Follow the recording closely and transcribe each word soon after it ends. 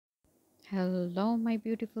Hello, my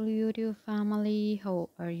beautiful YouTube family. How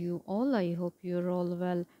are you all? I hope you're all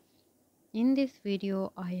well. In this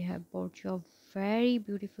video, I have brought you a very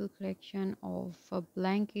beautiful collection of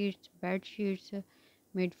blankets, bed sheets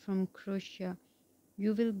made from crochet.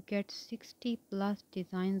 You will get 60 plus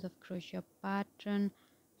designs of crochet pattern,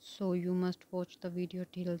 so you must watch the video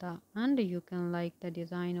till the end. You can like the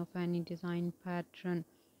design of any design pattern.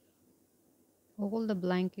 All the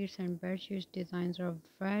blankets and bedsheets designs are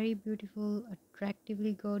very beautiful,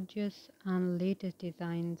 attractively gorgeous, and latest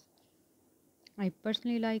designs. I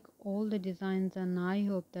personally like all the designs, and I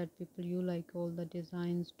hope that people you like all the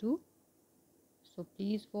designs too. So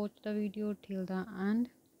please watch the video till the end.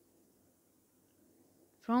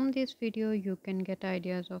 From this video you can get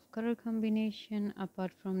ideas of color combination.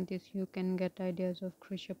 Apart from this, you can get ideas of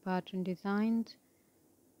crochet pattern designs.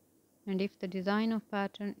 And if the design of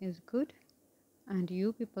pattern is good and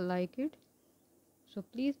you people like it, so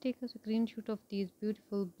please take a screenshot of these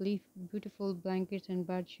beautiful blankets and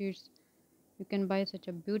bed sheets. You can buy such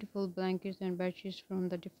a beautiful blankets and bed sheets from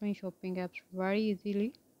the different shopping apps very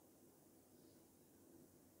easily.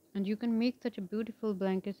 And you can make such a beautiful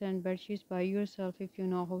blankets and bed sheets by yourself if you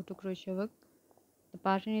know how to crochet work. The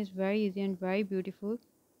pattern is very easy and very beautiful.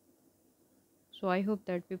 So I hope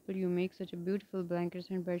that people you make such a beautiful blankets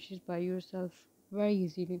and bed sheets by yourself very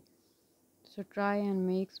easily. So try and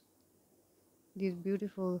make these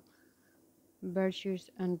beautiful bed sheets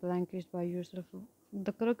and blankets by yourself.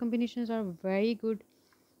 The color combinations are very good,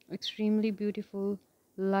 extremely beautiful,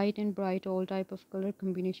 light and bright, all type of color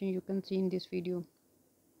combination you can see in this video.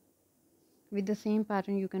 With the same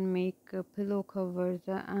pattern you can make pillow covers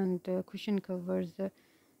and cushion covers,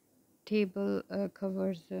 table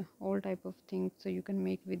covers, all type of things, so you can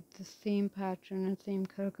make with the same pattern and same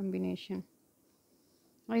color combination.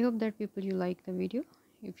 I hope that people you like the video.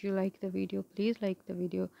 If you like the video, please like the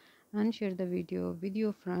video and share the video with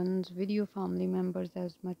your friends, with your family members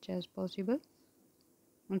as much as possible.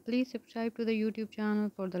 And please subscribe to the YouTube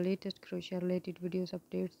channel for the latest crochet related videos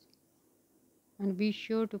updates. And be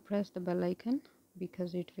sure to press the bell icon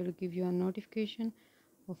because it will give you a notification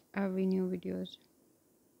of every new videos.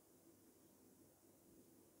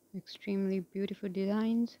 Extremely beautiful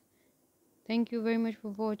designs. Thank you very much for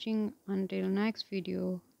watching. Until next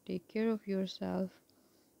video, take care of yourself.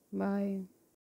 Bye.